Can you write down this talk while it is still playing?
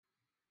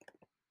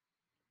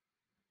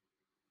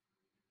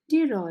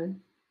Dear all,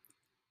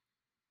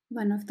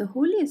 one of the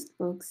holiest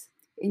books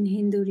in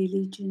Hindu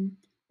religion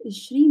is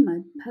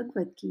Srimad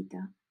Bhagavad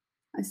Gita,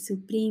 a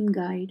supreme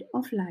guide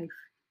of life.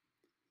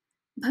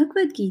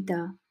 Bhagavad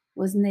Gita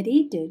was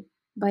narrated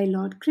by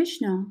Lord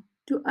Krishna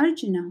to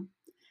Arjuna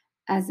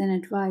as an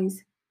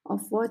advice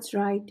of what's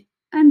right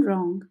and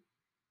wrong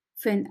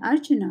when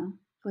Arjuna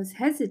was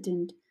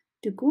hesitant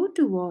to go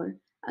to war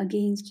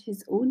against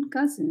his own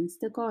cousins,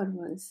 the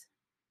Kauravas.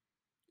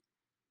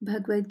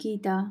 Bhagavad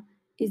Gita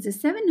is a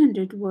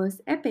 700 verse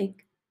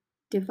epic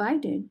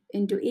divided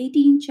into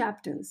 18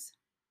 chapters.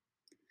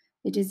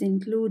 It is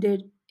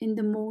included in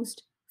the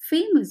most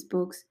famous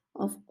books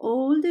of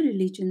all the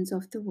religions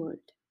of the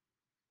world.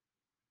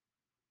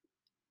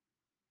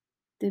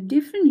 The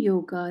different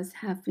yogas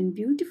have been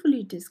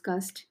beautifully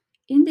discussed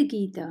in the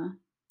Gita: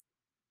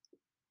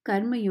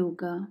 Karma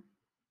Yoga,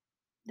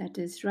 that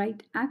is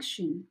right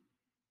action,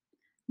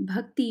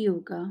 Bhakti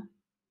Yoga,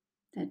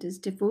 that is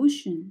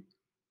devotion,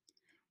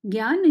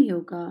 Jnana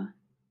Yoga,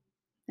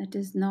 that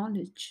is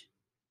knowledge.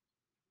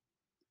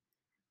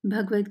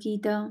 Bhagavad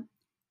Gita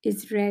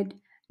is read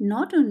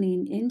not only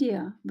in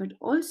India but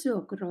also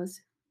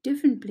across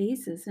different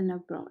places and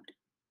abroad.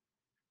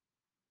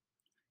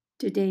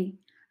 Today,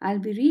 I'll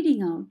be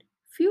reading out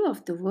few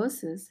of the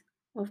verses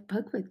of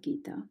Bhagavad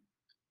Gita.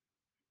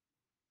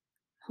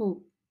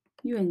 Hope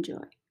you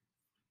enjoy.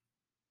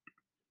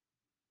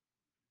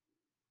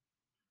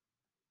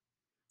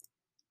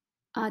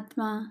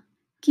 आत्मा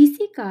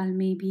किसी काल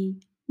में भी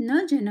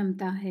न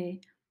जन्मता है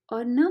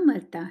और न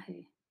मरता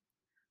है,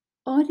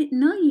 और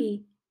न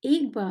ये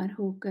एक बार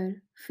होकर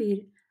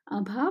फिर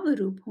अभाव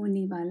रूप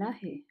होने वाला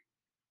है।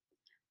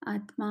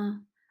 आत्मा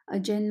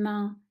अजन्मा,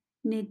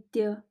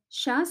 नित्य,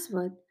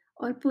 शाश्वत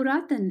और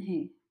पुरातन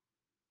है।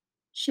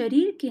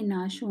 शरीर के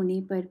नाश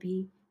होने पर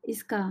भी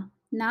इसका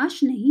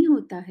नाश नहीं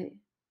होता है।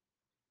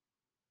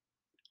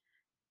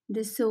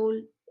 The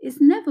soul is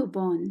never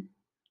born,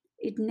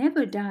 it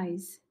never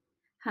dies,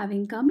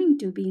 having coming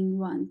to being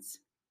once.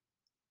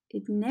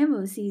 It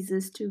never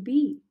ceases to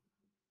be.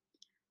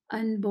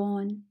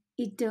 Unborn,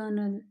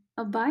 eternal,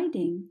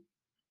 abiding,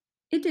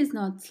 it is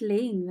not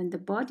slain when the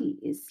body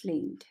is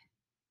slain.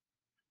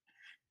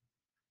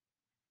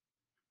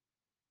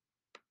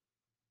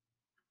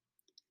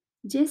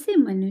 जैसे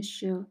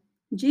मनुष्य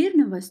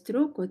जीर्ण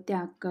वस्त्रों को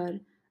त्याग कर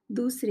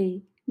दूसरे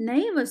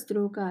नए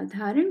वस्त्रों का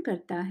धारण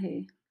करता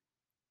है,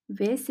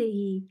 वैसे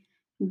ही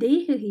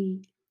देह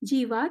ही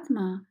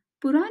जीवात्मा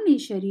पुराने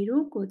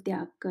शरीरों को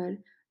त्याग कर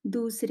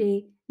दूसरे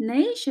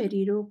नए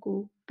शरीरों को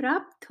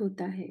प्राप्त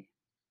होता है।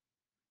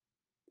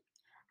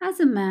 As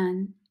a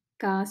man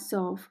casts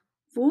off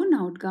worn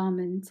out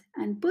garments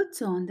and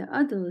puts on the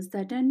others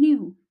that are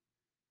new,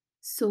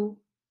 so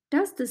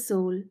does the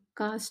soul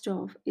cast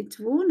off its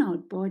worn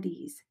out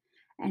bodies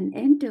and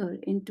enter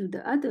into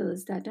the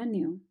others that are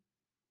new.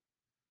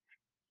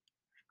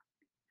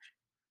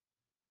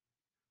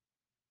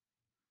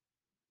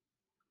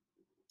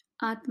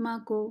 आत्मा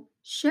को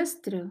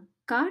शस्त्र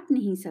काट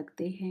नहीं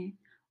सकते हैं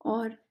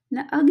और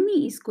न अग्नि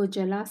इसको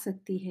जला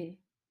सकती है।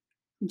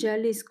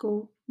 जल इसको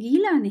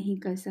गीला नहीं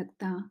कर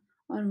सकता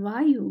और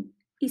वायु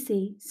इसे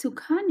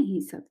सुखा नहीं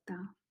सकता।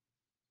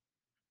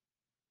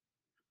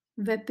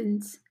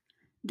 Weapons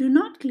do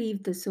not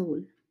cleave the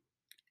soul.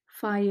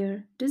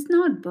 Fire does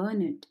not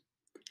burn it.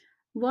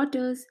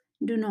 Waters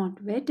do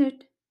not wet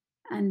it,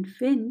 and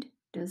wind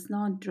does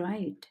not dry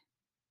it.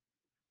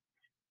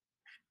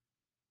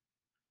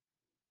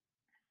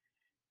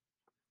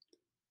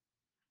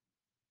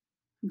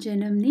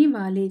 जन्मने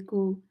वाले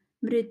को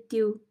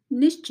मृत्यु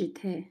निश्चित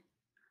है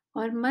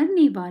और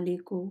मरने वाले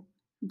को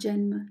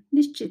जन्म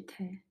निश्चित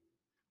है।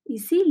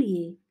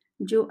 इसीलिए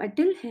जो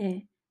अटल है,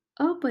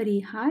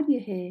 अपरिहार्य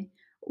है,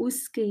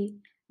 उसके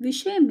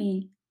विषय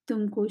में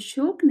तुमको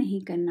शोक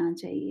नहीं करना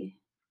चाहिए।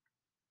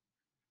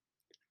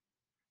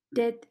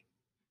 Death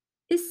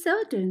is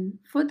certain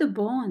for the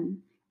born,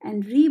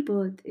 and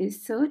rebirth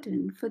is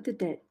certain for the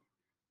dead.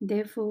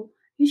 Therefore,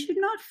 you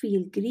should not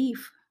feel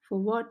grief for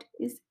what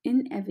is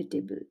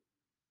inevitable.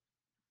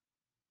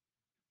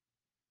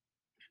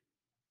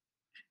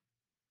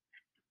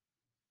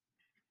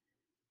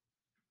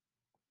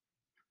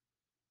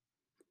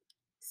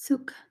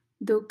 सुख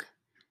दुख,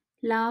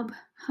 लाभ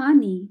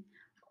हानि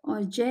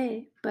और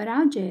जय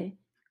पराजय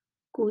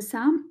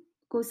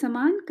को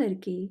समान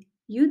करके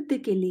युद्ध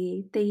के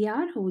लिए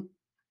तैयार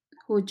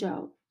हो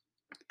जाओ।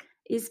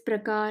 इस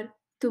प्रकार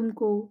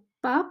तुमको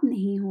पाप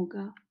नहीं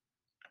होगा।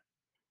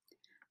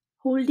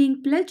 Holding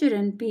pleasure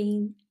and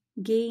pain,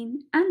 gain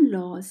and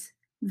loss,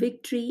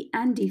 victory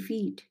and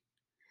defeat,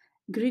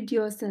 gird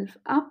yourself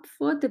up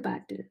for the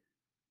battle.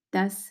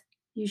 Thus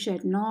you shall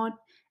not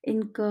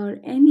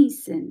incur any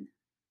sin.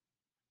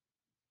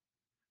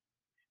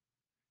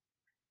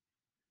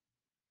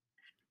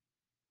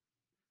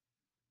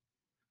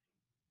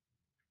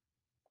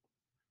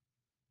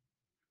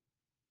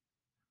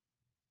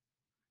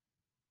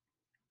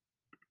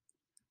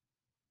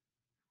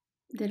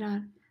 There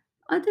are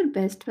other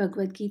best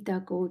Bhagavad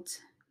Gita quotes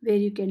where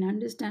you can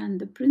understand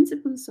the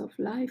principles of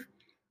life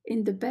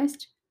in the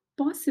best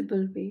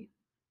possible way.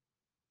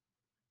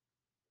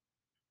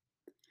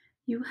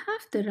 You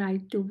have the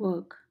right to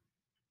work,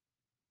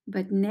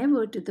 but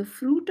never to the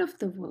fruit of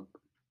the work.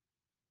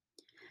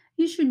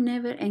 You should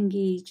never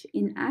engage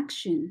in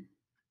action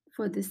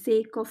for the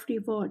sake of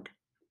reward,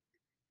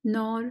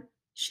 nor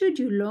should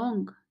you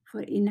long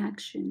for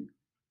inaction.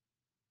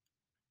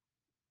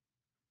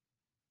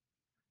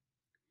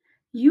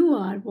 You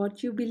are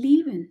what you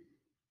believe in.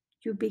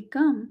 You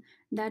become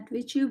that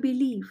which you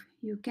believe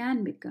you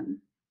can become.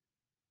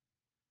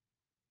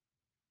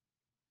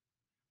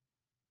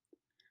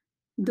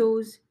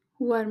 Those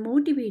who are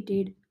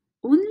motivated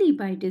only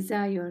by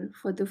desire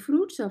for the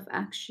fruits of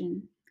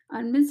action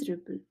are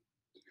miserable,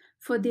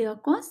 for they are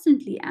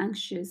constantly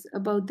anxious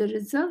about the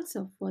results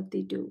of what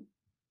they do.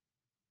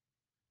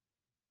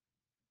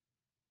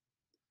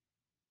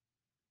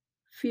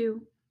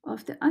 Few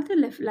of the other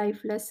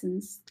life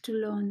lessons to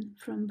learn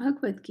from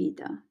Bhagavad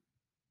Gita.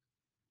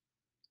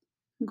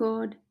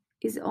 God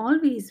is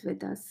always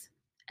with us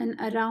and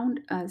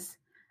around us,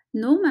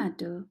 no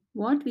matter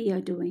what we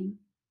are doing.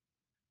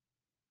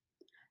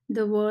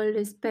 The world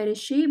is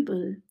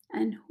perishable,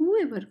 and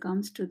whoever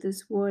comes to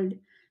this world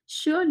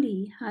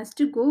surely has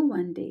to go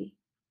one day.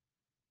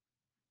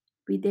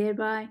 We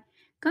thereby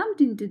come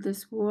into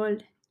this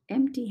world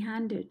empty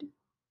handed.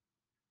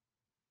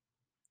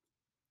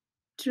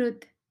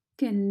 Truth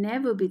can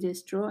never be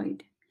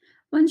destroyed.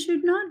 One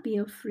should not be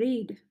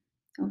afraid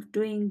of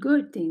doing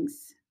good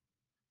things.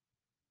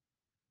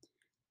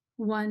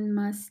 One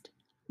must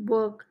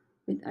work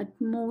with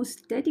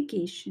utmost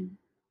dedication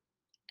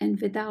and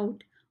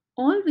without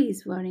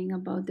always worrying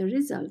about the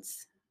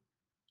results.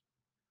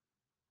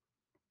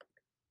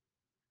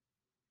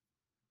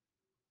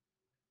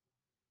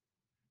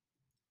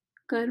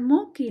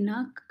 कर्मों के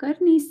न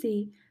करने से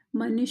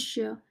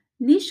मनुष्य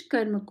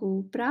निष्कर्म को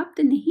प्राप्त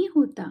नहीं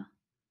होता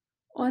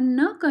और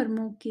न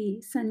कर्मों के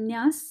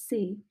संन्यास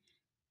से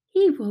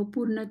ही वह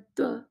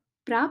पूर्णत्व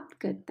प्राप्त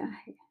करता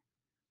है.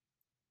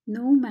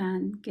 No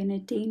man can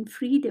attain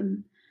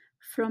freedom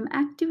from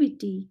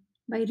activity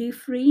by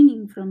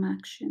refraining from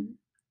action,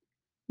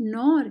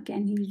 nor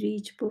can he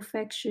reach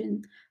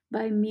perfection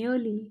by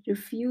merely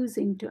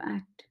refusing to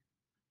act.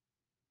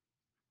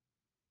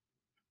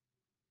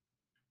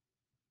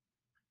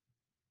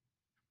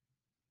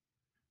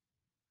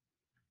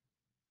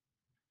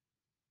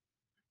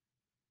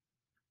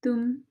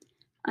 तुम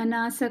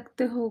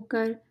अनासक्त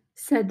होकर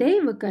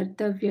सदैव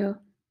कर्तव्य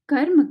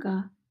कर्म का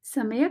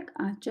सम्यक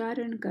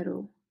आचरण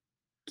करो,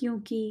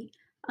 क्योंकि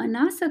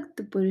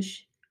अनासक्त पुरुष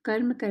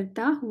कर्म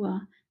करता हुआ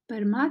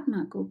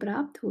परमात्मा को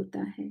प्राप्त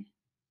होता है.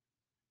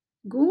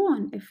 Go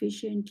on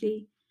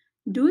efficiently,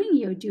 doing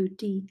your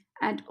duty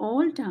at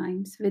all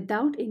times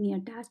without any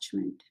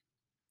attachment.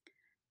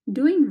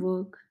 Doing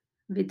work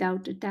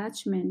without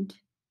attachment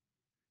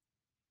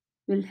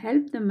will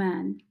help the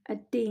man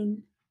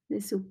attain the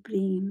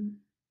supreme.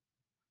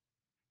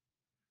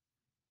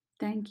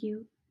 Thank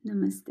you.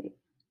 Namaste.